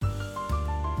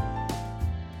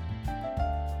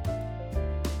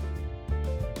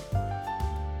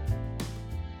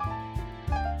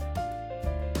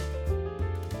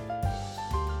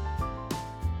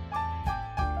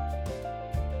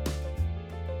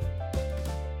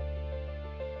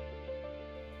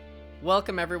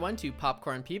Welcome everyone to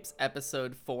Popcorn Peeps,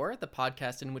 episode 4, the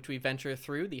podcast in which we venture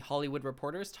through the Hollywood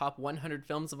Reporter's top 100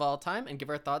 films of all time and give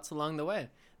our thoughts along the way.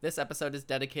 This episode is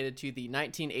dedicated to the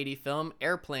 1980 film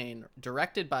Airplane,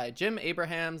 directed by Jim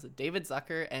Abrahams, David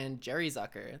Zucker, and Jerry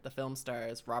Zucker. The film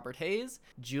stars Robert Hayes,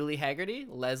 Julie Hagerty,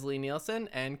 Leslie Nielsen,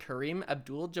 and Kareem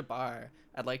Abdul-Jabbar.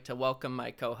 I'd like to welcome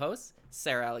my co-hosts,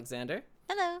 Sarah Alexander.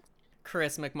 Hello.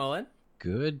 Chris McMullen.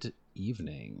 Good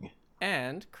evening.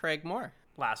 And Craig Moore.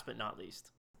 Last but not least.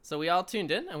 So we all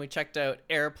tuned in and we checked out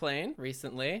Airplane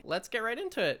recently. Let's get right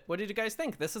into it. What did you guys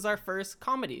think? This is our first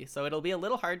comedy, so it'll be a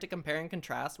little hard to compare and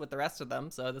contrast with the rest of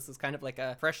them. So this is kind of like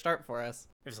a fresh start for us.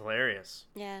 It was hilarious.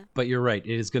 Yeah. But you're right.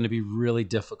 It is going to be really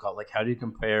difficult. Like, how do you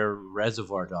compare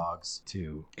Reservoir Dogs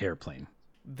to Airplane?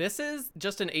 This is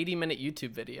just an 80-minute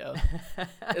YouTube video,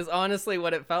 is honestly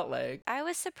what it felt like. I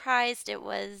was surprised it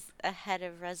was ahead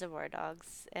of Reservoir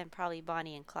Dogs and probably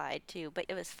Bonnie and Clyde too, but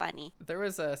it was funny. There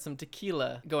was some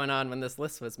tequila going on when this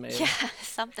list was made. Yeah,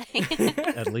 something.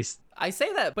 At least I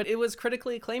say that, but it was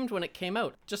critically acclaimed when it came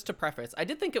out. Just to preface, I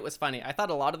did think it was funny. I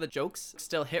thought a lot of the jokes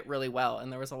still hit really well,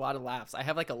 and there was a lot of laughs. I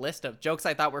have like a list of jokes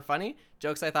I thought were funny,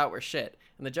 jokes I thought were shit.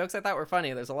 And the jokes I thought were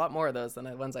funny, there's a lot more of those than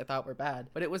the ones I thought were bad.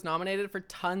 But it was nominated for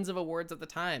tons of awards at the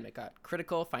time. It got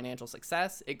critical financial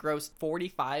success. It grossed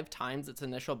 45 times its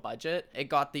initial budget. It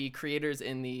got the creators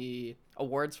in the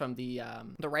awards from the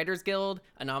Writers Guild,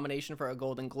 a nomination for a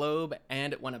Golden Globe,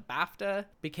 and it won a BAFTA.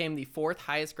 Became the 4th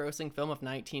highest grossing film of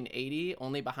 1980,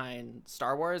 only behind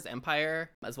Star Wars,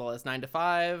 Empire, as well as 9 to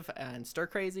 5 and Stir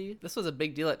Crazy. This was a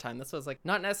big deal at the time. This was like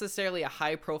not necessarily a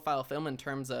high profile film in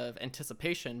terms of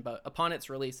anticipation, but upon its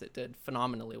release it did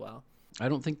phenomenally well. I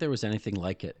don't think there was anything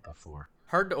like it before.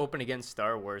 Hard to open against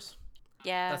Star Wars.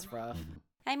 Yeah. That's rough.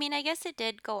 I mean, I guess it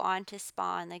did go on to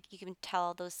spawn. Like, you can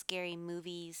tell those scary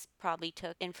movies probably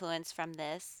took influence from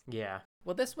this. Yeah.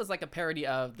 Well, this was like a parody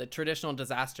of the traditional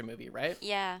disaster movie, right?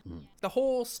 Yeah. The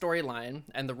whole storyline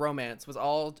and the romance was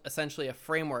all essentially a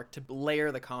framework to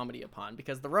layer the comedy upon,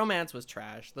 because the romance was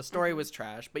trash, the story was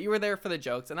trash, but you were there for the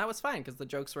jokes, and that was fine because the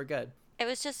jokes were good. It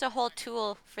was just a whole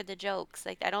tool for the jokes.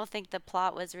 Like, I don't think the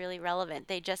plot was really relevant.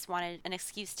 They just wanted an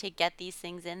excuse to get these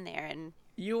things in there, and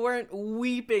You weren't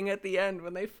weeping at the end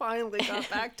when they finally got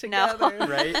back No. together.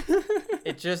 Right?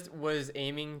 It just was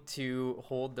aiming to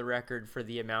hold the record for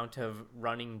the amount of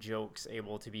running jokes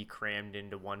able to be crammed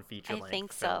into one feature-length I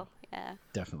think film. so. Yeah.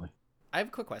 Definitely. I have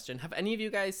a quick question. Have any of you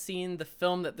guys seen the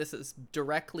film that this is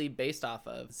directly based off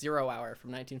of, 0 Hour from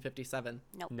 1957?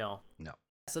 No.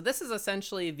 So this is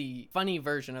essentially the funny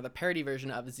version or the parody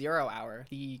version of 0 Hour.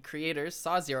 The creators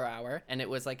saw 0 Hour and it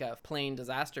was like a plain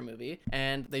disaster movie,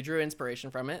 and they drew inspiration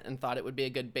from it and thought it would be a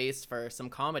good base for some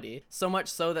comedy. So much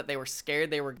so that they were scared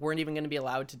they weren't even going to be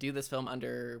allowed to do this film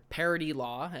under parody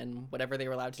law and whatever they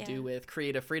were allowed to do with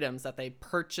creative freedoms, that they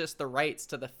purchased the rights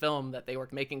to the film that they were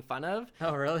making fun of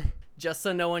Oh, really? just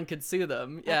so no one could sue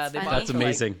them. Yeah, That's they funny. bought it That's for, like,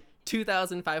 amazing.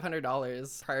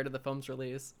 $2,500 prior to the film's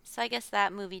release. So I guess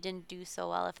that movie didn't do so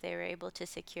well if they were able to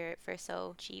secure it for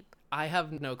so cheap. I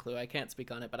have no clue. I can't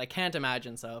speak on it, but I can't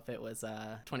imagine so if it was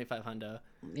 2,500.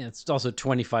 Yeah, it's also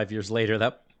 25 years later.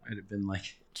 That might have been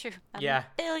like... True. Yeah.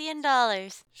 $1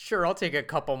 billion. Sure, I'll take a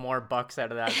couple more bucks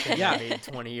out of that thing Yeah. I made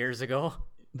 20 years ago.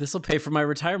 This will pay for my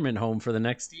retirement home for the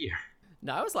next year.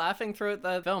 No, I was laughing throughout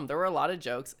the film. There were a lot of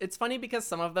jokes. It's funny because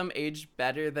some of them aged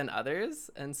better than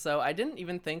others, and so I didn't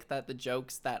even think that the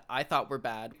jokes that I thought were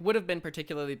bad would have been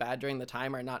particularly bad during the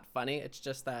time or not funny. It's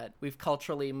just that we've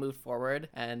culturally moved forward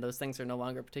and those things are no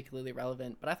longer particularly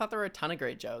relevant. But I thought there were a ton of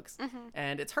great jokes.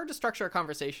 And it's hard to structure a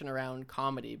conversation around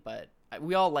comedy, but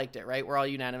we all liked it, right? We're all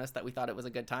unanimous that we thought it was a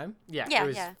good time. Yeah, Yeah, it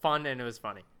was yeah. fun and it was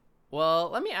funny. Well,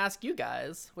 let me ask you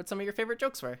guys what some of your favorite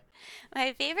jokes were.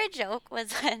 My favorite joke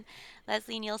was when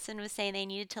Leslie Nielsen was saying they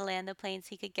needed to land the plane so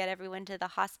he could get everyone to the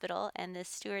hospital, and the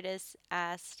stewardess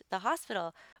asked the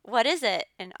hospital, "What is it?"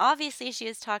 And obviously she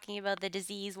was talking about the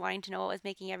disease, wanting to know what was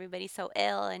making everybody so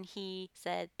ill, and he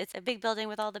said, "It's a big building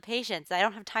with all the patients. I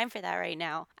don't have time for that right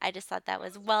now." I just thought that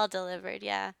was well delivered,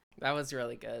 yeah. That was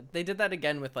really good. They did that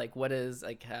again with like what is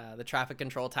like the traffic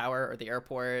control tower or the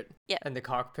airport. And the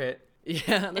cockpit.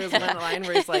 Yeah, there's one line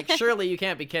where he's like, "Shirley, you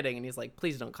can't be kidding," and he's like,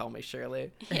 "Please don't call me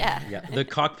Shirley." Yeah. Yeah, the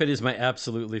cockpit is my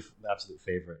absolute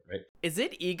favorite, right? Is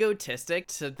it egotistic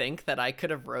to think that I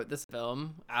could have wrote this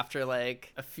film after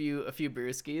like a few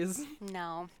brewskis?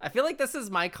 No. I feel like this is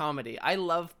my comedy. I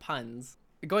love puns.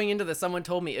 Going into this, someone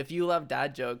told me if you love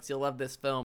dad jokes, you'll love this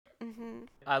film.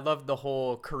 I love the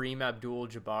whole Kareem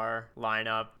Abdul-Jabbar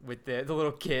lineup with the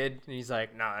little kid, and he's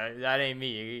like, "Nah, that ain't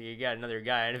me. You got another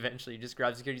guy." And eventually he just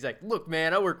grabs the kid. He's like, "Look,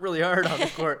 man, I work really hard on the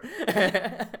court."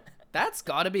 That's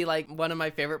gotta be like one of my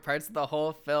favorite parts of the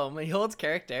whole film. He holds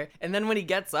character, and then when he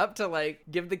gets up to like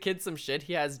give the kid some shit,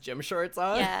 he has gym shorts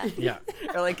on. Yeah. Yeah.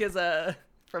 Or like his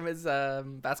from his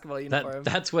basketball uniform.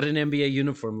 That's what an NBA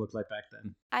uniform looked like back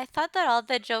then. I thought that all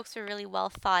the jokes were really well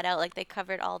thought out. Like they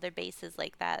covered all their bases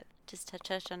like that. Just to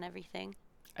touch on everything.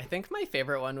 I think my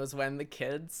favorite one was when the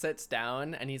kid sits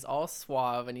down and he's all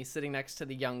suave and he's sitting next to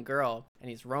the young girl and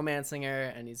he's romancing her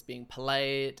and he's being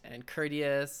polite and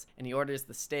courteous and he orders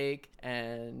the steak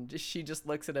and she just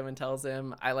looks at him and tells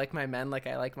him, "I like my men like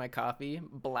I like my coffee,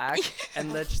 black."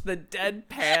 And the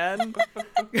deadpan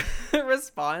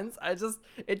response,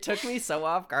 it took me so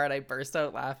off guard. I burst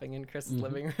out laughing in Chris's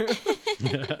living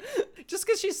room. Just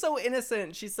because she's so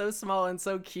innocent, she's so small and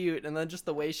so cute, and then just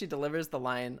the way she delivers the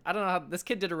line. I don't know how this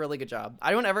kid did a really good job.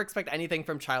 I don't ever expect anything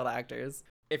from child actors.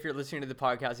 If you're listening to the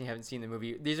podcast and you haven't seen the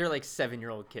movie, these are like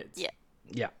 7-year-old kids. Yeah.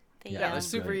 Yeah. They Yeah, young. they're that's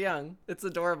super good. young. It's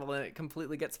adorable, and it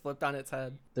completely gets flipped on its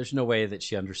head. There's no way that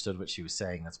she understood what she was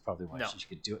saying. That's probably why No. she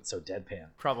could do it so deadpan.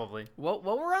 Probably. Well,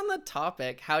 while we're on the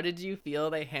topic, how did you feel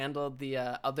they handled the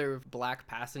other black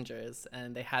passengers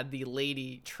and they had the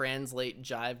lady translate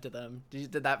jive to them?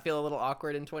 Did that feel a little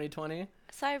awkward in 2020?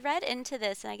 So I read into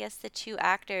this, and I guess the two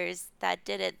actors that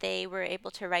did it, they were able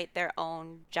to write their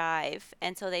own jive,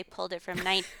 and so they pulled it from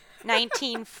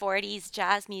 1940s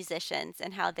jazz musicians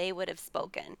and how they would have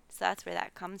spoken. So that's where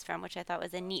that comes from, which I thought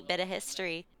was a neat bit of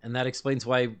history. And that explains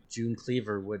why June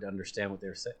Cleaver would understand what they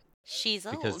were saying. She's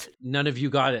Because old. none of you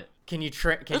got it. Can you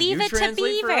Leave it to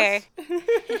translate for Beaver.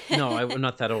 us? No, I'm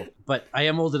not that old. But I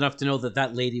am old enough to know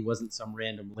that lady wasn't some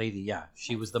random lady. Yeah,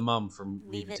 she was the mum from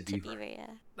Leave Leave it to Beaver, yeah.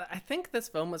 I think this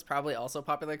film was probably also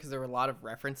popular because there were a lot of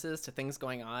references to things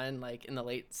going on like in the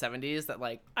late 70s that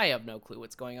like I have no clue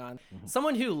what's going on.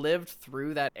 Someone who lived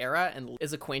through that era and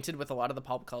is acquainted with a lot of the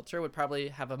pop culture would probably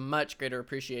have a much greater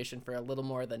appreciation for a little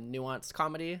more the nuanced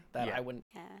comedy that Yeah. I wouldn't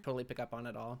Yeah. totally pick up on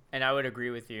at all. And I would agree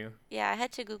with you. Yeah, I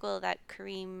had to Google that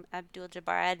Kareem Abdul-Jabbar.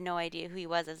 I had no idea who he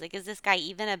was. I was like, is this guy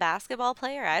even a basketball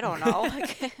player? I don't know.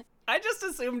 I just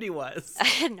assumed he was. I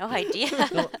had no idea.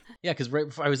 Yeah, because right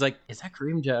before I was like, is that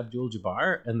Kareem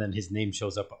Abdul-Jabbar? And then his name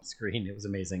shows up on the screen. It was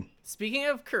amazing. Speaking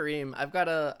of Kareem, I've got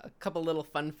a couple little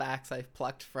fun facts I've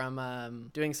plucked from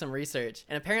doing some research.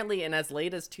 And apparently, in as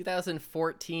late as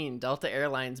 2014, Delta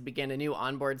Airlines began a new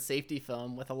onboard safety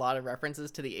film with a lot of references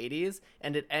to the 80s.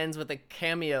 And it ends with a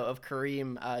cameo of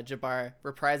Kareem Jabbar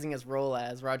reprising his role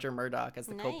as Roger Murdoch as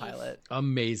the Nice. co-pilot.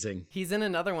 Amazing. He's in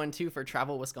another one, too, for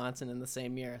Travel Wisconsin in the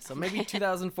same year. So maybe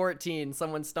 2014,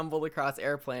 someone stumbled across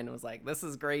Airplane and was like, this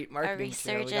is great marketing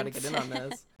material. We got to get in on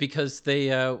this. Because they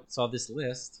saw this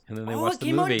list and then they Oh, watched it the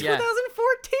came out movie. in Yeah.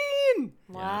 2014!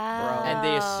 Wow. And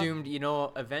they assumed,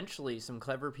 eventually some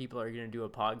clever people are going to do a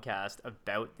podcast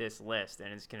about this list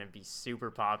and it's going to be super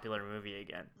popular movie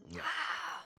again.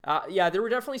 Yeah, there were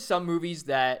definitely some movies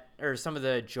or some of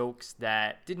the jokes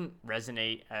that didn't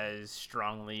resonate as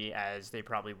strongly as they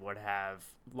probably would have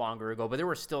longer ago, but there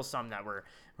were still some that were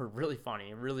really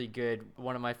funny, really good.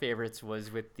 One of my favorites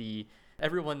was with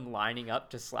everyone lining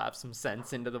up to slap some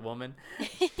sense into the woman.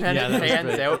 And Yeah, it that was pans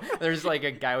great. out. There's like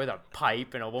a guy with a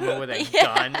pipe and a woman with a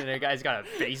gun, and a guy's got a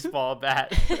baseball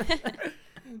bat.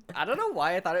 I don't know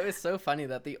why I thought it was so funny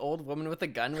that the old woman with the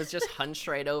gun was just hunched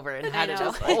right over and had I it know.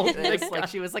 just Holding the like gun.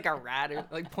 she was like a rat or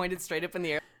like pointed straight up in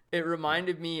the air. It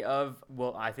reminded me of,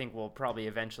 well, I think we'll probably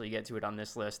eventually get to it on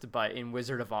this list, but in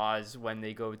Wizard of Oz, when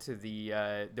they go to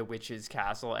the witch's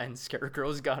castle and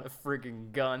Scarecrow's got a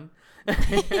friggin' gun.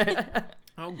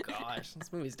 Oh gosh,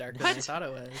 this movie's darker than I thought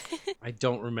it was. I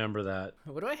don't remember that.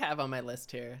 What do I have on my list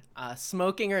here?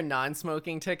 Smoking or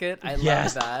non-smoking ticket. I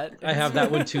Yes. love that. I have that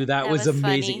one too. That That was was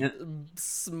amazing. funny. And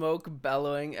Smoke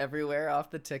bellowing everywhere off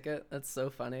the ticket. That's so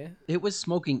funny. it was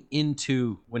smoking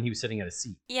into when he was sitting at a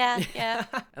seat. Yeah, yeah.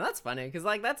 And that's funny because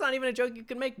like that's not even a joke you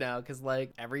can make now because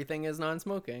like everything is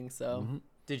non-smoking. So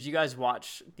Did you guys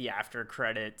watch the after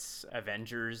credits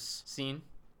Avengers scene?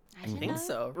 I I didn't think know.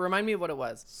 so. Remind me what it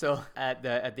was. So at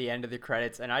the end of the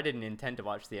credits, and I didn't intend to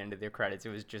watch the end of the credits. It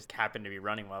was just happened to be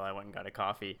running while I went and got a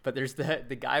coffee. But there's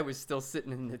the guy was still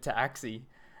sitting in the taxi.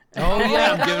 Oh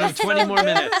yeah, I'm giving him 20 more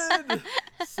minutes.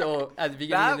 So at the beginning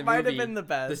That of the might have movie, been the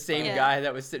best. the same Yeah. guy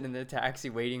that was sitting in the taxi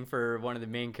waiting for one of the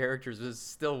main characters was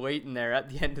still waiting there at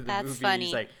the end of the That's movie. funny.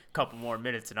 He's like, couple more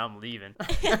minutes and I'm leaving.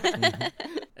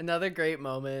 Another great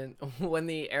moment when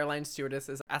the airline stewardess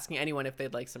is asking anyone if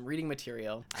they'd like some reading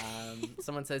material.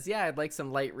 Someone says, yeah, I'd like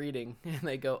some light reading. And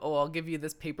they go, oh, I'll give you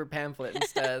this paper pamphlet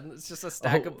instead. It's just a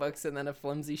stack of Oh. books and then a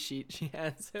flimsy sheet she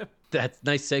hands him. That's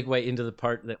nice segue into the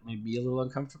part that made me a little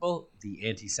uncomfortable, the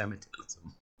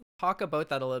anti-Semitism. Talk about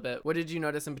that a little bit. What did you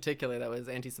notice in particular that was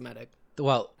anti-Semitic?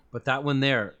 Well, but that one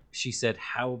there, she said,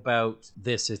 "How about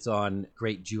this? It's on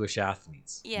great Jewish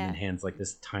athletes." Yeah. And then hands like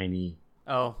this tiny.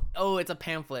 Oh, Oh, it's a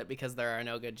pamphlet because there are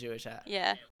no good Jewish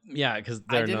Yeah. Yeah, because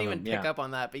I didn't even pick up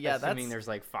on that, but yeah, assuming that's there's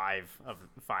like five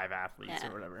athletes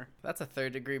or whatever. a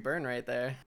third-degree burn right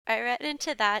there. I read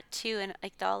into that too, and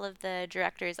like all of the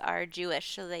directors are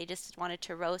Jewish, so they just wanted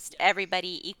to roast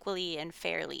everybody equally and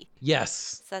fairly.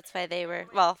 Yes. So that's why they were,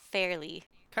 well, fairly.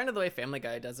 Kind of the way Family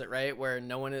Guy does it, right? Where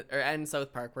no one, and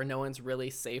South Park, where no one's really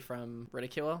safe from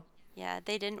ridicule. Yeah,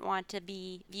 they didn't want to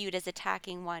be viewed as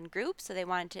attacking one group, so they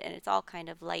wanted to, and it's all kind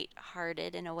of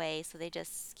light-hearted in a way, so they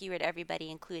just skewered everybody,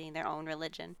 including their own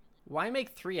religion. Why make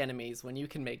 3 enemies when you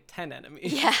can make 10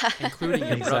 enemies? Yeah. Including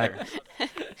your brother.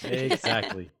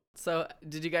 Exactly. So,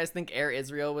 did you guys think Air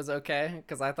Israel was okay?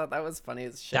 Because I thought that was funny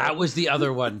as shit. That was the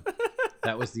other one.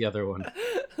 That was the other one.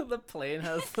 The plane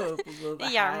has the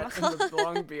Yeah. hat and the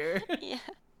long beard. Yeah.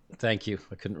 Thank you.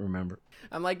 I couldn't remember.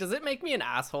 I'm like, does it make me an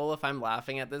asshole if I'm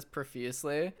laughing at this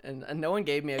profusely? And no one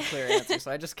gave me a clear answer, so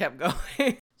I just kept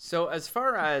going. So as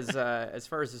far as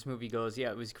this movie goes, yeah,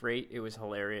 it was great. It was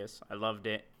hilarious. I loved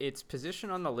it. Its position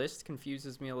on the list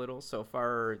confuses me a little. So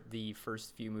far, the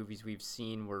first few movies we've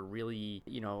seen were really,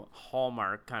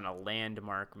 Hallmark kind of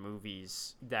landmark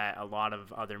movies that a lot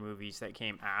of other movies that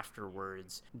came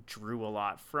afterwards drew a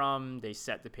lot from. They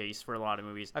set the pace for a lot of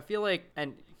movies. I feel like,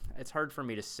 and it's hard for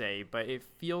me to say, but it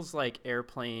feels like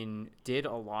Airplane did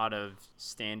a lot of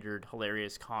standard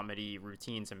hilarious comedy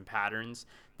routines and patterns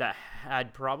that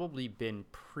had probably been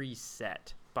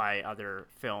preset by other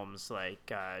films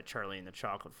like Charlie and the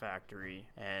Chocolate Factory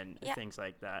and things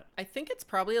like that. I think it's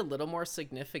probably a little more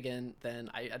significant than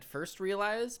I at first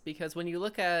realized, because when you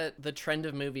look at the trend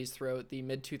of movies throughout the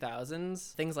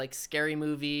mid-2000s, things like Scary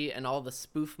Movie and all the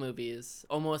spoof movies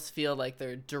almost feel like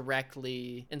they're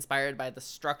directly inspired by the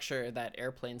structure that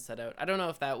Airplane set out. I don't know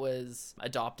if that was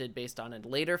adopted based on a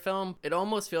later film. It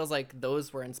almost feels like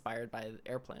those were inspired by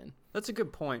Airplane. That's a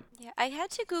good point. Yeah, I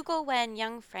had to Google when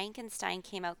Young Frankenstein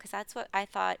came out because that's what I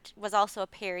thought was also a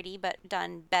parody but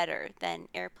done better than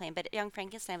Airplane. But Young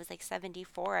Frankenstein was like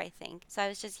 74, I think. So I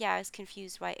was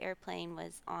confused why Airplane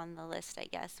was on the list, I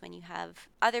guess, when you have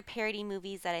other parody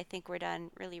movies that I think were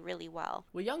done really, really well.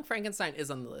 Well, Young Frankenstein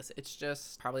is on the list. It's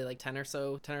just probably like 10 or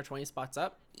 20 spots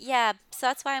up. Yeah, so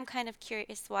that's why I'm kind of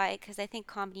curious why, because I think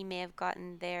comedy may have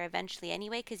gotten there eventually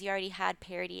anyway, because you already had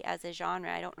parody as a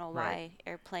genre. I don't know why Right.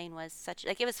 Airplane was such,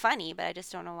 like, it was funny, but I just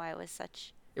don't know why it was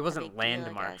such It a wasn't big deal, I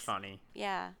landmark guess. funny.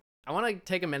 Yeah. I want to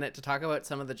take a minute to talk about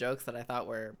some of the jokes that I thought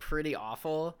were pretty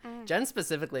awful. Jen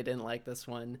specifically didn't like this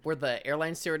one, where the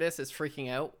airline stewardess is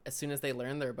freaking out as soon as they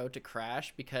learn they're about to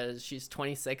crash because she's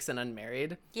 26 and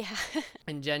unmarried. Yeah.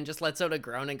 And Jen just lets out a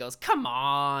groan and goes, "Come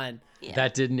on!" Yeah.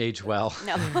 That didn't age well.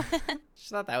 No. She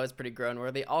thought that was pretty groan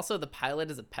worthy. Also, the pilot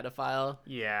is a pedophile.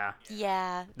 Yeah,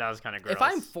 Yeah. that was kind of gross. If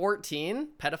I'm 14,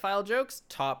 pedophile jokes,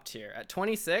 top tier. At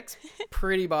 26,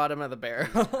 pretty bottom of the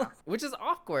barrel. Which is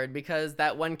awkward because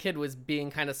that one kid was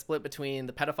being kind of split between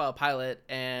the pedophile pilot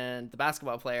and the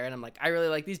basketball player. And I'm like, I really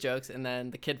like these jokes. And then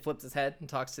the kid flips his head and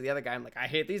talks to the other guy. I'm like, I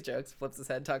hate these jokes. Flips his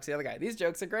head, talks to the other guy. These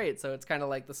jokes are great. So it's kind of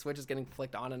like the switch is getting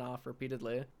flicked on and off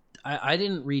repeatedly. I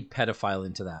didn't read pedophile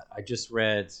into that. I just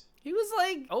read. He was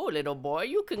like, "Oh, little boy,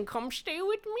 you can come stay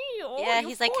with me." Oh, Yeah, of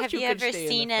he's like, course have you can ever stay in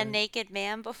seen the a front." naked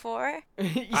man before?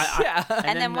 Yeah.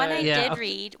 And then one I yeah. did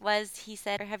read was he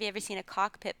said, have you ever seen a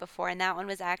cockpit before? And that one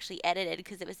was actually edited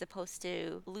because it was supposed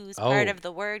to lose part Oh. of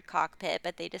the word cockpit,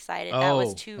 but they decided that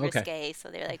was Oh, too okay. risque. So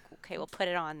they're like, okay, we'll put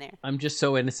it on there. I'm just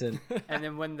so innocent. And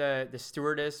then when the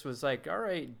stewardess was like, "All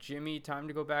right, Jimmy, time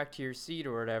to go back to your seat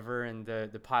or whatever," and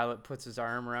the pilot puts his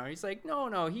arm around, he's like,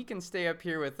 "No, he can stay up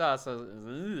here with us." I was,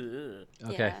 "Ugh."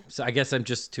 Okay, Yeah. so I guess I'm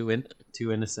just too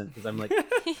innocent because I'm like,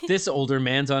 this older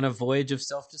man's on a voyage of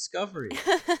self-discovery.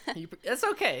 It's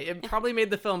okay. It probably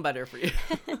made the film better for you.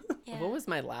 Yeah. What was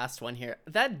my last one here?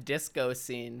 That disco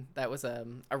scene, that was a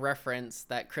reference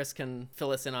that Chris can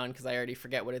fill us in on because I already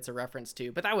forget what it's a reference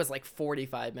to. But that was like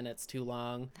 45 minutes too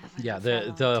long. That went Yeah, on for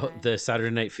a long time. the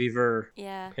Saturday Night Fever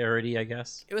Yeah. parody, I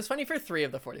guess. It was funny for 3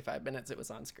 of the 45 minutes it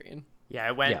was on screen. Yeah,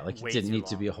 it went. Yeah, like way it didn't too need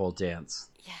to long. be a whole dance.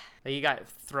 Yeah. Like, he got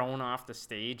thrown off the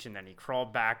stage and then he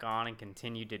crawled back on and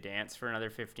continued to dance for another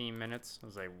 15 minutes. I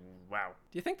was like, wow.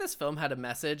 Do you think this film had a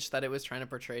message that it was trying to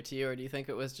portray to you, or do you think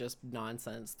it was just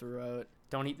nonsense throughout?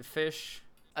 Don't eat the fish.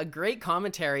 A great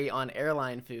commentary on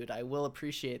airline food. I will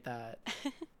appreciate that.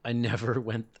 I never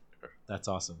went there. That's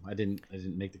awesome. I didn't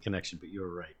make the connection, but you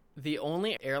were right. The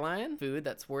only airline food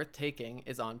that's worth taking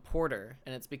is on Porter,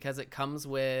 and it's because it comes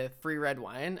with free red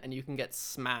wine and you can get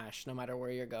smashed no matter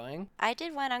where you're going. I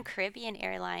did one on Caribbean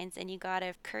Airlines, and you got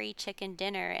a curry chicken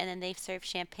dinner, and then they served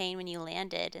champagne when you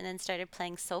landed, and then started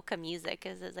playing soca music.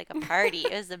 It was like a party.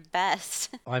 It was the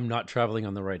best. I'm not traveling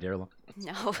on the right airline.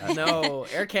 No. No,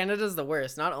 Air Canada's the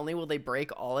worst. Not only will they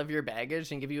break all of your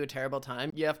baggage and give you a terrible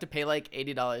time, you have to pay like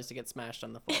 $80 to get smashed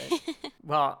on the flight.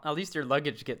 Well, at least your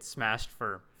luggage gets smashed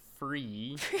for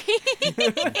free.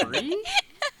 Free?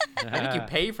 I think you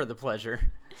pay for the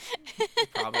pleasure.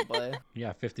 Probably.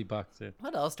 Yeah, $50. Yeah.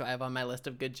 What else do I have on my list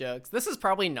of good jokes? This is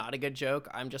probably not a good joke.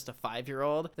 I'm just a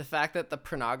 5-year-old. The fact that the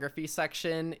pornography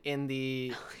section in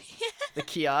the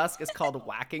kiosk is called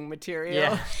whacking material.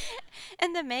 Yeah.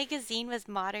 And the magazine was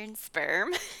Modern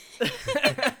Sperm.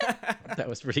 That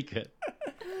was pretty good.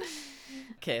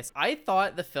 Okay, so I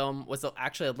thought the film was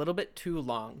actually a little bit too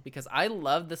long because I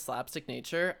love the slapstick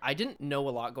nature. I didn't know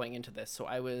a lot going into this, so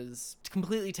I was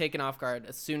completely taken off guard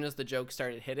as soon as the joke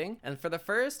started hitting. And for the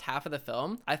first half of the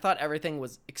film, I thought everything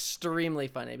was extremely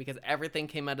funny because everything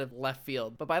came out of left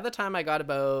field. But by the time I got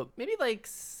about maybe like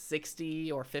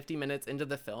 60 or 50 minutes into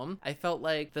the film, I felt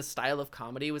like the style of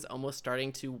comedy was almost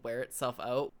starting to wear itself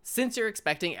out. Since you're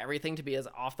expecting everything to be as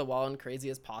off the wall and crazy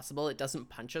as possible, it doesn't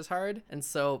punch as hard. And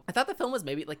so I thought the film was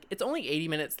maybe like, it's only 80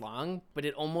 minutes long, but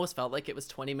it almost felt like it was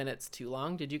 20 minutes too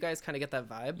long. Did you guys kind of get that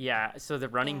vibe? Yeah, so the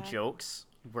running jokes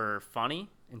were funny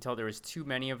until there was too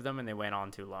many of them and they went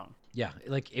on too long. Yeah,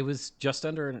 like it was just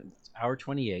under an hour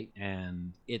 28,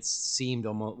 and it seemed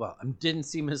almost, well, it didn't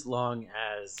seem as long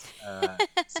as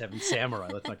Seven Samurai.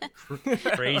 Let's not get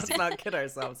crazy. Let's not kid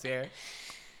ourselves here.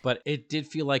 But it did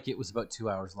feel like it was about 2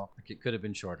 hours long. Like it could have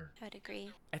been shorter. I would agree.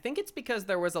 I think it's because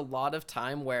there was a lot of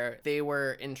time where they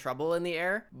were in trouble in the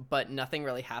air, but nothing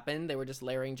really happened. They were just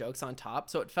layering jokes on top.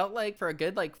 So it felt like for a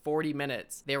good 40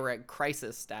 minutes, they were at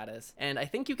crisis status. And I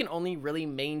think you can only really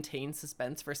maintain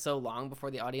suspense for so long before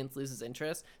the audience loses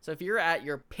interest. So if you're at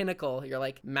your pinnacle, your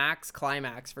max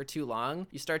climax for too long,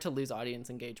 you start to lose audience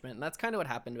engagement. And that's kind of what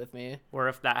happened with me. Or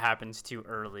if that happens too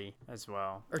early as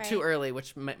well. Or too early,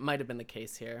 which might have been the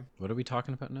case here. What are we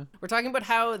talking about now? We're talking about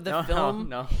how the film...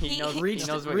 No, he knows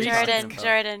what you're talking about.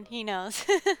 Jordan, he knows.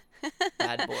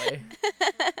 Bad boy.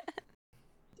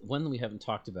 One that we haven't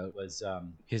talked about was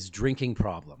his drinking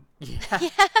problem. Yeah.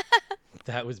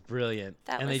 That was brilliant.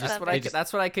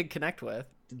 That's what I could connect with.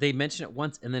 They mention it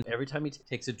once, and then every time he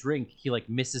takes a drink, he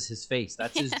misses his face.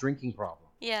 That's his drinking problem.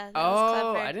 Yeah, that was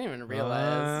clever. I didn't even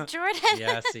realize. Jordan.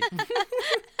 Yeah, see.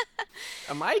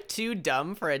 Am I too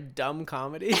dumb for a dumb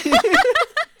comedy?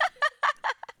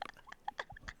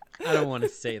 I don't want to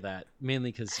say that,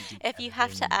 mainly because if you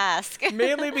have to ask.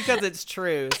 Mainly because it's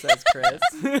true, says Chris.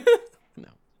 No.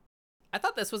 I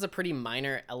thought this was a pretty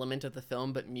minor element of the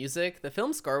film, but music. The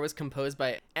film score was composed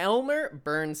by Elmer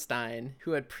Bernstein,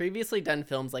 who had previously done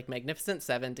films like Magnificent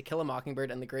Seven, To Kill a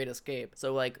Mockingbird, and The Great Escape.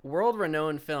 So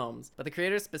world-renowned films, but the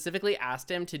creators specifically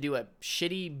asked him to do a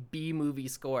shitty B-movie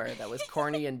score that was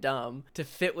corny and dumb to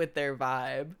fit with their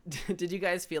vibe. Did you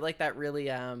guys feel like that really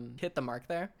hit the mark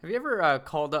there? Have you ever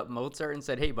called up Mozart and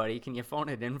said, "Hey, buddy, can you phone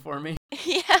it in for me?"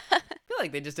 Yeah. I feel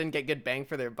like they just didn't get good bang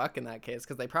for their buck in that case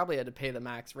because they probably had to pay the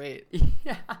max rate.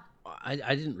 Yeah. I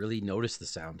didn't really notice the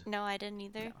sound. No, I didn't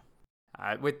either.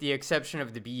 With the exception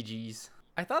of the Bee Gees.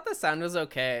 I thought the sound was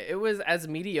okay. It was as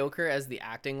mediocre as the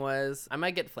acting was. I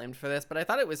might get flamed for this, but I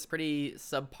thought it was pretty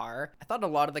subpar. I thought a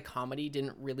lot of the comedy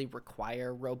didn't really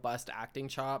require robust acting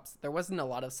chops. There wasn't a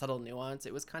lot of subtle nuance.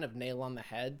 It was kind of nail on the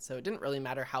head, so it didn't really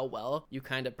matter how well you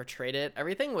kind of portrayed it.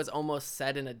 Everything was almost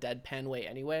said in a deadpan way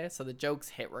anyway, so the jokes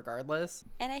hit regardless.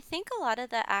 And I think a lot of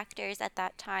the actors at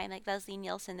that time, like Leslie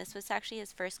Nielsen, this was actually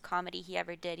his first comedy he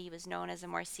ever did. He was known as a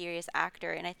more serious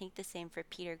actor, and I think the same for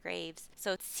Peter Graves.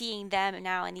 So seeing them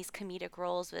now in these comedic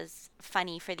roles was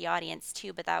funny for the audience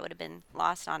too, but that would have been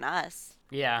lost on us.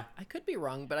 Yeah. I could be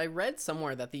wrong, but I read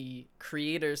somewhere that the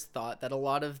creators thought that a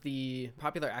lot of the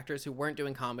popular actors who weren't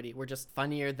doing comedy were just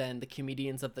funnier than the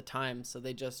comedians of the time, so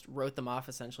they just wrote them off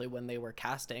essentially when they were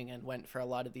casting and went for a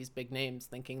lot of these big names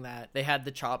thinking that they had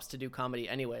the chops to do comedy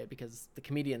anyway because the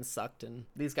comedians sucked and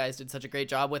these guys did such a great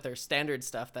job with their standard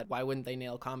stuff that why wouldn't they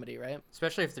nail comedy, right?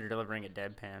 Especially if they're delivering a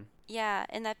deadpan. Yeah,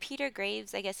 and that Peter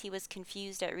Graves, I guess he was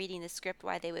confused at reading the script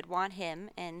why they would want him,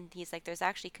 and he's like, there's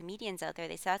actually comedians out there.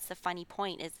 They said that's the funny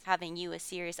point, is having you, a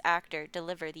serious actor,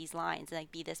 deliver these lines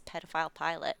and be this pedophile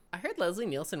pilot. I heard Leslie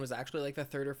Nielsen was actually the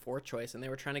third or fourth choice, and they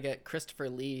were trying to get Christopher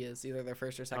Lee as either their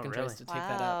first or second really? choice to take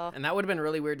that up. And that would have been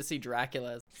really weird to see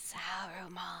Dracula.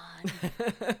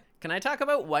 Sauron. Can I talk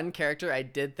about one character I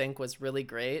did think was really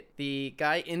great? The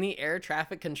guy in the air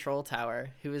traffic control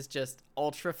tower who is just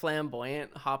ultra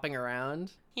flamboyant, hopping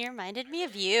around. He reminded me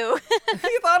of you.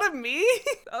 You thought of me?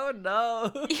 Oh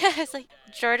no. Yeah, it's like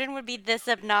Jordan would be this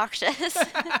obnoxious.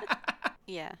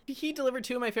 Yeah. He delivered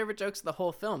two of my favorite jokes of the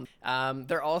whole film.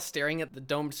 They're all staring at the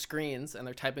domed screens and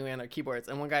they're typing away on their keyboards.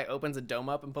 And one guy opens a dome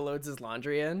up and loads his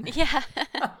laundry in. Yeah.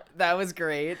 That was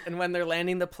great. And when they're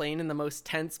landing the plane in the most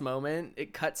tense moment,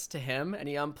 it cuts to him and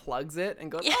he unplugs it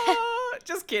and goes, Yeah. "Oh,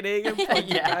 just kidding," and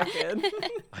plugs it back in.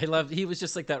 I loved. He was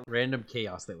just like that random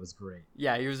chaos that was great.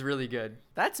 Yeah, he was really good.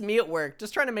 That's me at work,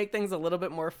 just trying to make things a little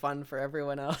bit more fun for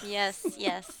everyone else. Yes,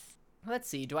 yes. Let's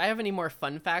see, do I have any more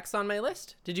fun facts on my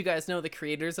list? Did you guys know the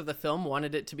creators of the film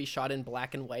wanted it to be shot in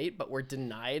black and white, but were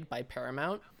denied by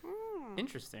Paramount?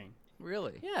 Interesting.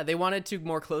 Really? Yeah, they wanted to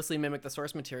more closely mimic the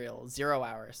source material, 0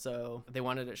 Hour, so they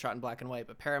wanted it shot in black and white,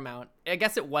 but Paramount, I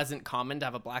guess it wasn't common to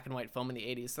have a black and white film in the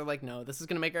 80s, so like, no, this is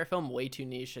going to make our film way too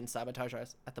niche and sabotage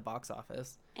us at the box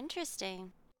office.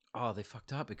 Interesting. Oh, they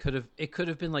fucked up. It could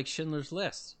have been like Schindler's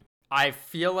List. I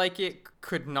feel like it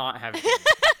could not have been.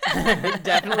 It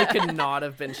definitely could not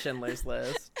have been Schindler's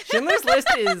List. Schindler's List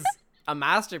is a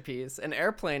masterpiece, and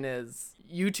Airplane is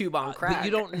YouTube on crack. But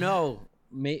you don't know.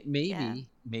 Maybe Yeah.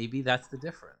 that's the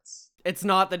difference. It's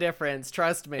not the difference,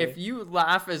 trust me. If you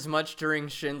laugh as much during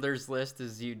Schindler's List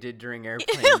as you did during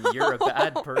Airplane, you're a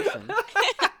bad person.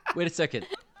 Wait a second.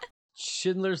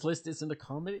 Schindler's List isn't a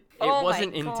comedy? It Oh my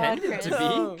wasn't God, intended to be.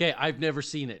 Okay, I've never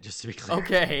seen it, just to be clear.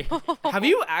 Okay. Have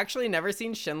you actually never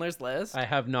seen Schindler's List? I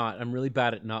have not. I'm really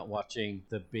bad at not watching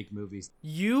the big movies.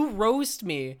 You roast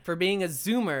me for being a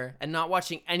zoomer and not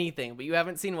watching anything, but you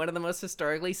haven't seen one of the most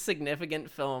historically significant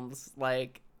films,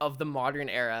 like, of the modern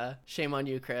era. Shame on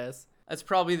you, Chris. That's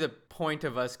probably the point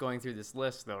of us going through this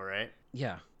list, though, right?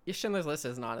 Yeah. Yeah, Schindler's List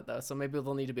is not it, though, so maybe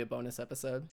there'll need to be a bonus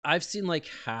episode. I've seen like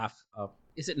half of...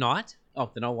 Is it not? Oh,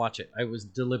 then I'll watch it. I was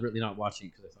deliberately not watching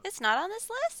it because It's not on this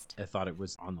list? I thought it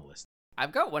was on the list.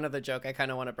 I've got one other joke I kind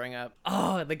of want to bring up.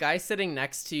 Oh, the guy sitting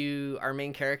next to our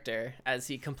main character as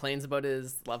he complains about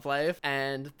his love life,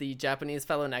 and the Japanese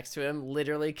fellow next to him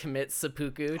literally commits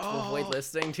seppuku to avoid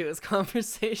listening to his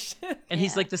conversation. And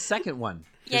he's Yeah. like the second one.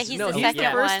 Yeah, 'Cause- he's No, the he's second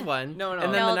the first one. one. No, no.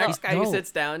 And then No, the the- next guy who No.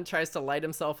 sits down tries to light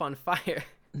himself on fire.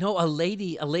 No, a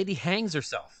lady hangs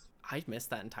herself. I missed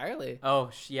that entirely.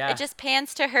 Oh, yeah. It just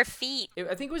pans to her feet.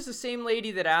 I think it was the same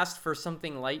lady that asked for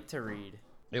something light to read.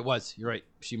 It was. You're right.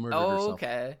 She murdered Oh, herself.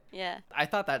 okay. Yeah. I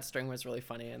thought that string was really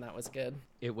funny, and that was good.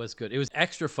 It was good. It was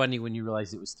extra funny when you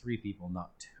realized it was 3 people,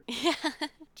 not 2. Yeah.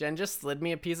 Jen just slid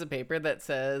me a piece of paper that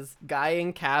says "guy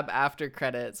in cab after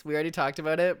credits." We already talked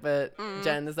about it, but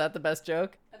Jen, is that the best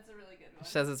joke? That's a really good one. She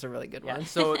says it's a really good Yeah. one.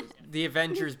 So the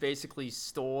Avengers basically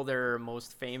stole their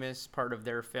most famous part of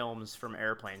their films from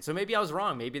Airplane. So maybe I was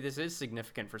wrong. Maybe this is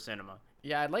significant for cinema.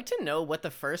 Yeah, I'd like to know what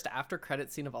the first after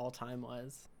credit scene of all time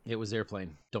was. It was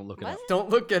Airplane. Don't look it Was up. it? Don't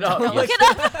look it up. Don't look it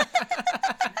up.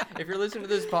 If you're listening to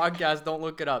this podcast, don't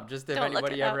look it up. Just if Don't look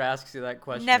anybody it up. ever asks you that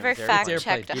question. Never it's fact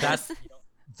Airplane. Airplane. checked That's- us.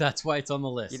 That's why it's on the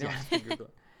list. You don't Yeah. have to Google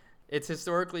it. It's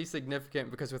historically significant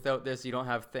because without this, you don't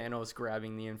have Thanos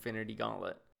grabbing the Infinity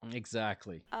Gauntlet.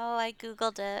 Exactly. Oh, I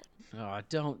googled it. Oh,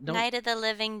 don't. Night of the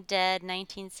Living Dead,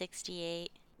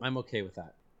 1968. I'm okay with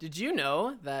that. Did you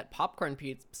know that Popcorn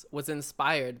Peeps was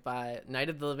inspired by Night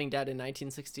of the Living Dead in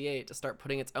 1968 to start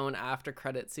putting its own after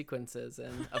credit sequences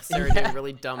and of Sarah doing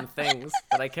really dumb things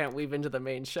that I can't weave into the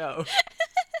main show?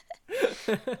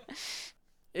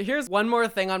 Here's one more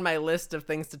thing on my list of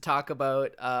things to talk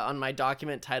about on my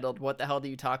document titled "What the hell do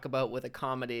you talk about with a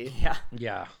comedy?" Yeah.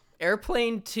 Yeah.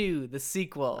 Airplane 2, the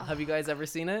sequel. Have you guys ever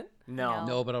seen it? No.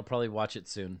 No, but I'll probably watch it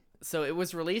soon. So it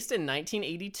was released in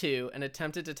 1982 and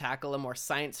attempted to tackle a more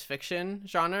science fiction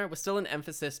genre, with still an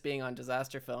emphasis being on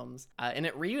disaster films. And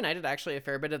it reunited actually a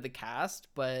fair bit of the cast,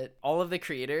 but all of the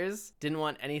creators didn't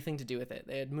want anything to do with it.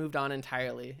 They had moved on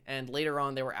entirely. And later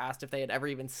on, they were asked if they had ever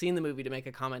even seen the movie to make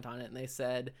a comment on it. And they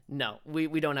said, no,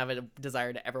 we don't have a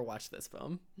desire to ever watch this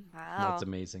film. Wow. That's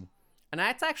amazing. And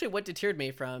that's actually what deterred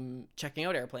me from checking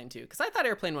out Airplane 2, because I thought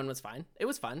Airplane 1 was fine. It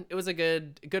was fun. It was a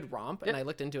good romp, and Yep. I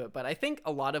looked into it. But I think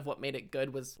a lot of what made it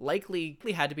good was likely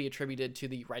had to be attributed to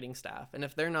the writing staff. And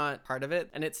if they're not part of it,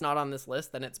 and it's not on this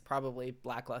list, then it's probably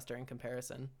lackluster in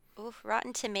comparison. Oof,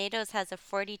 Rotten Tomatoes has a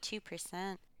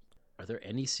 42%. Are there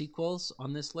any sequels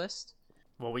on this list?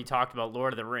 Well, we talked about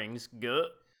Lord of the Rings. Good.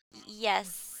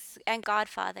 Yes, and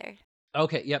Godfather.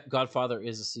 Okay, yep, Godfather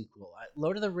is a sequel.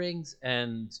 Lord of the Rings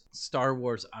and Star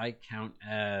Wars I count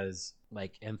as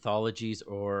like anthologies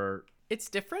or It's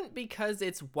different because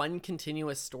it's one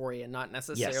continuous story and not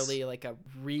necessarily like a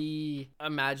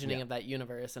reimagining of that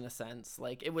universe in a sense.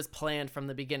 Like it was planned from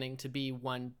the beginning to be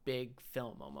one big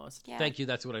film almost. Yeah. Thank you.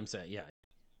 That's what I'm saying. Yeah.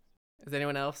 Does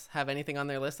anyone else have anything on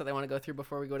their list that they want to go through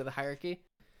before we go to the hierarchy?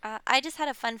 I just had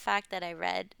a fun fact that I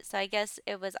read. So I guess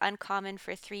it was uncommon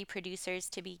for 3 producers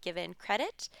to be given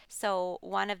credit. So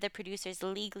one of the producers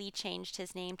legally changed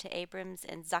his name to Abrams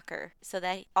and Zucker so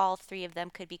that all 3 of them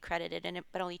could be credited,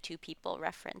 but only 2 people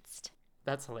referenced.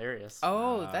 That's hilarious.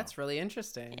 Oh, Wow. that's really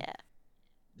interesting. Yeah.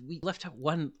 We left out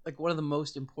one of the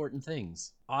most important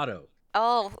things. Otto.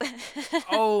 Oh.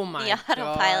 Oh my The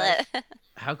autopilot.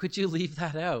 How could you leave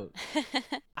that out?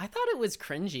 I thought it was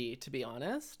cringy, to be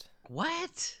honest.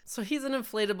 What? So he's an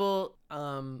inflatable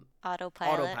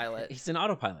autopilot. He's an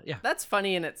autopilot. Yeah. That's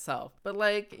funny in itself. But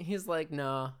like he's like,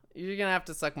 "No, you're going to have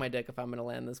to suck my dick if I'm going to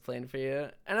land this plane for you."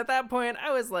 And at that point,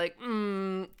 I was like, I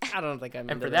don't think I'm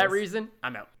And into for that this." reason,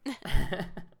 I'm out.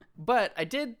 But I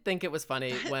did think it was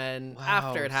funny when Wow.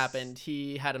 after it happened,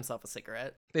 he had himself a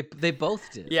cigarette. They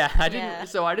both did. Yeah, I didn't. Yeah.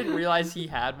 So I didn't realize he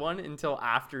had one until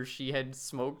after she had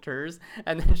smoked hers,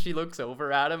 and then she looks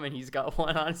over at him, and he's got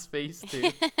one on his face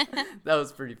too. That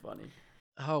was pretty funny.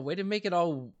 Oh, way to make it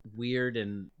all weird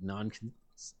and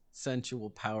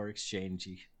non-consensual power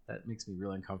exchangey. That makes me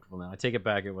really uncomfortable now. I take it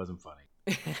back. It wasn't funny.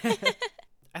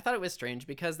 I thought it was strange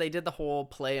because they did the whole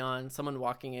play on someone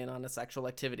walking in on a sexual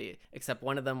activity, except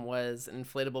one of them was an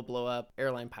inflatable blow-up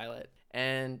airline pilot.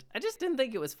 And I just didn't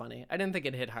think it was funny. I didn't think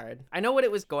it hit hard. I know what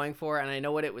it was going for and I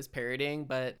know what it was parodying,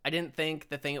 but I didn't think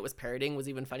the thing it was parodying was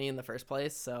even funny in the first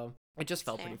place, so it just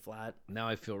felt Fair. pretty flat. Now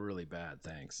I feel really bad.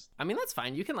 Thanks. I mean, that's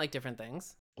fine. You can like different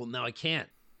things. Well, now I can't.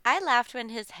 I laughed when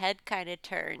his head kind of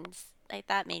turns. Like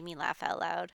that made me laugh out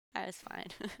loud. I was fine.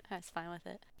 I was fine with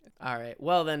it. All right.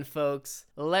 Well then, folks,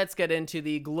 let's get into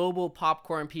the global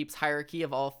Popcorn Peeps hierarchy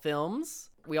of all films.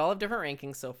 We all have different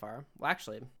rankings so far. Well,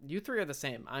 actually, you 3 are the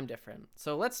same. I'm different.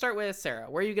 So let's start with Sarah.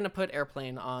 Where are you going to put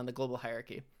Airplane on the global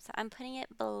hierarchy? So I'm putting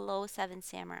it below Seven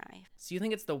Samurai. So you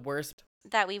think it's the worst?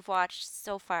 That we've watched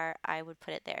so far, I would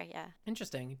put it there, yeah.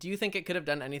 Interesting. Do you think it could have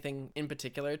done anything in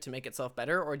particular to make itself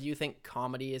better, or do you think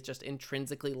comedy is just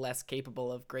intrinsically less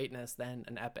capable of greatness than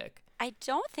an epic? I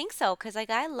don't think so, because like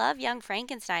I love Young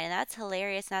Frankenstein, and that's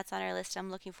hilarious, and that's on our list.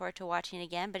 I'm looking forward to watching it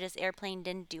again, but just Airplane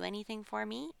didn't do anything for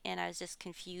me, and I was just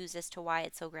confused as to why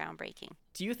it's so groundbreaking.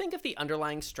 Do you think if the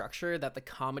underlying structure that the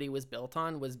comedy was built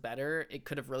on was better, it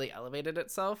could have really elevated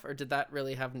itself, or did that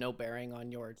really have no bearing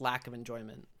on your lack of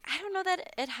enjoyment? I don't know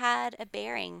that it had a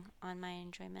bearing on my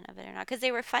enjoyment of it or not, because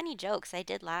they were funny jokes. I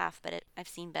did laugh, but I've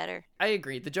seen better. I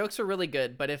agree. The jokes are really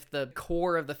good, but if the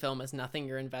core of the film is nothing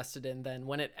you're invested in, then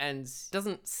when it ends, it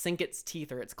doesn't sink its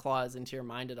teeth or its claws into your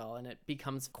mind at all, and it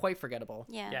becomes quite forgettable.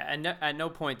 Yeah. Yeah, and at no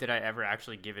point did I ever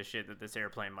actually give a shit that this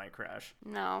airplane might crash.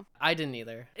 No, I didn't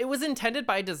either. It was intended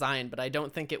by design, but I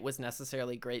don't think it was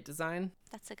necessarily great design.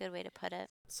 that's a good way to put it.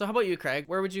 So how about you, Craig?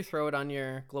 Where would you throw it on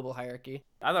your global hierarchy?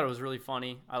 I thought it was really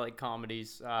funny. I like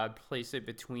comedies. Place it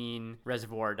between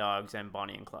Reservoir Dogs and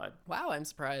Bonnie and Clyde. Wow, I'm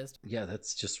surprised. Yeah,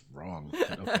 that's just wrong.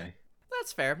 Okay.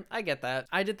 That's fair. I get that.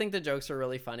 I did think the jokes were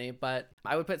really funny, but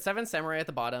I would put Seven Samurai at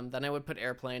the bottom, then I would put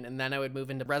Airplane, and then I would move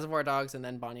into Reservoir Dogs and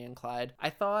then Bonnie and Clyde. I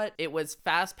thought it was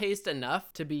fast-paced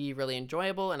enough to be really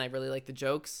enjoyable, and I really liked the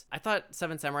jokes. I thought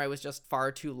Seven Samurai was just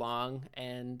far too long,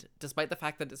 and despite the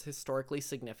fact that it's historically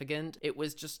significant, it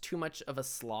was just too much of a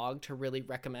slog to really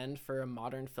recommend for a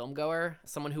modern filmgoer,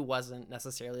 someone who wasn't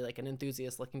necessarily like an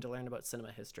enthusiast looking to learn about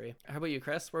cinema history. How about you,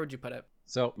 Chris? Where would you put it?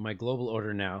 So my global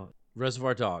order now: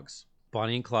 Reservoir Dogs,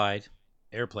 Bonnie and Clyde,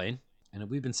 Airplane, and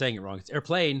we've been saying it wrong. It's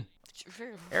Airplane,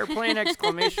 Airplane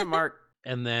exclamation mark.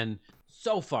 and then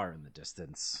so far in the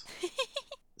distance,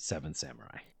 Seven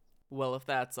Samurai. Well, if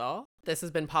that's all, this has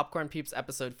been Popcorn Peeps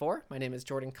episode 4. My name is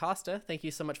Jordan Costa. Thank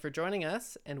you so much for joining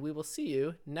us, and we will see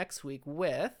you next week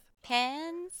with...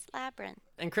 Pan's Labyrinth.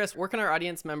 And Chris, where can our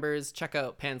audience members check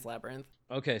out Pan's Labyrinth?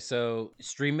 Okay, so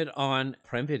stream it on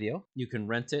Prime Video. You can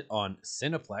rent it on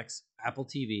Cineplex, Apple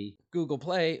TV, Google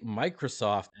Play,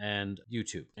 Microsoft, and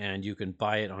YouTube. And you can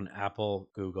buy it on Apple,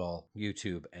 Google,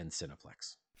 YouTube, and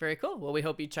Cineplex. Very cool. Well, we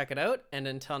hope you check it out, and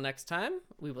until next time,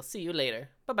 we will see you later.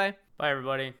 Bye-bye. Bye,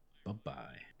 everybody.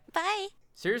 Bye-bye. Bye.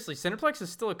 Seriously, Cineplex is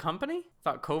still a company?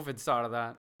 Thought COVID started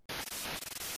that.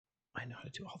 I know how to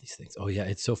do all these things. Oh, yeah,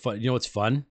 it's so fun. You know what's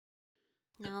fun?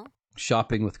 No.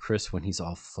 Shopping with Chris when he's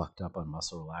all fucked up on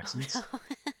muscle relaxants.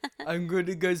 I'm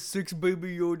gonna get 6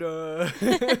 Baby Yoda.